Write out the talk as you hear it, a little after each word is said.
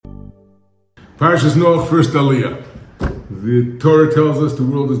Parshas Noach, first Aliyah. The Torah tells us the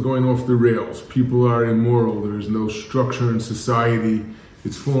world is going off the rails. People are immoral. There is no structure in society.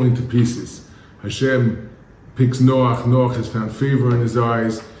 It's falling to pieces. Hashem picks Noach. Noach has found favor in his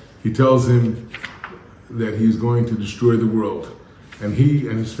eyes. He tells him that he's going to destroy the world. And he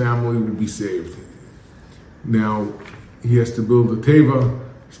and his family will be saved. Now, he has to build a teva.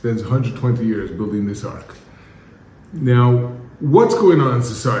 He spends 120 years building this ark. Now, what's going on in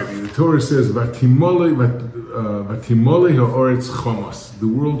society? The Torah says, "Vatimole ha'oretz chamas." The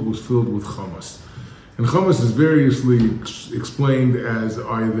world was filled with chamas, and chamas is variously explained as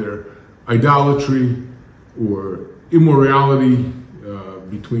either idolatry or immorality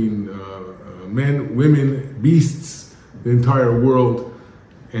between men, women, beasts, the entire world,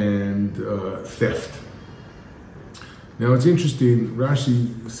 and theft. Now, it's interesting.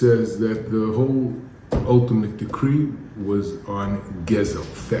 Rashi says that the whole ultimate decree was on gezel,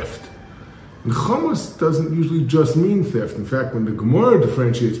 theft. And chamas doesn't usually just mean theft. In fact, when the Gemara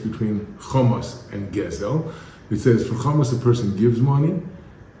differentiates between chamas and gezel, it says for chamas a person gives money,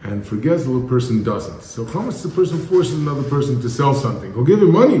 and for gezel a person doesn't. So chamas, the person forces another person to sell something. He'll give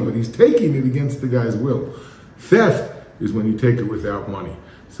him money, but he's taking it against the guy's will. Theft is when you take it without money.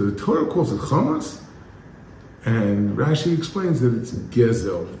 So the Torah calls it chamas, and Rashi explains that it's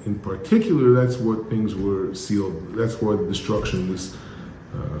gezel. In particular, that's what things were sealed. That's why the destruction was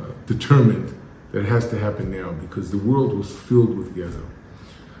determined that it has to happen now, because the world was filled with gezel.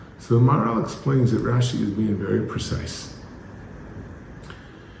 So Maharal explains that Rashi is being very precise.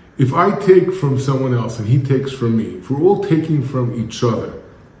 If I take from someone else and he takes from me, if we're all taking from each other,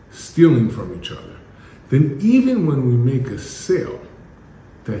 stealing from each other, then even when we make a sale,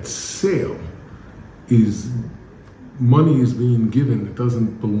 that sale is money is being given that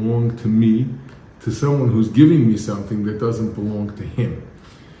doesn't belong to me, to someone who's giving me something that doesn't belong to him.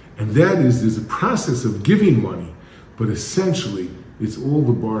 And that is, there's a process of giving money, but essentially it's all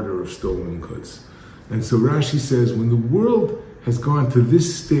the barter of stolen goods. And so Rashi says, when the world has gone to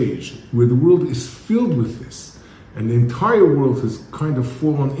this stage, where the world is filled with this, and the entire world has kind of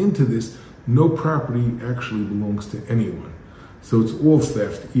fallen into this, no property actually belongs to anyone. So it's all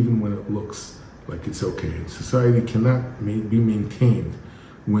theft, even when it looks like it's okay. And society cannot be maintained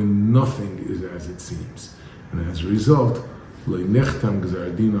when nothing is as it seems. And as a result, the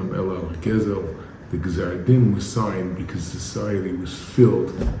Gzar Din was signed because society was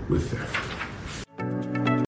filled with theft.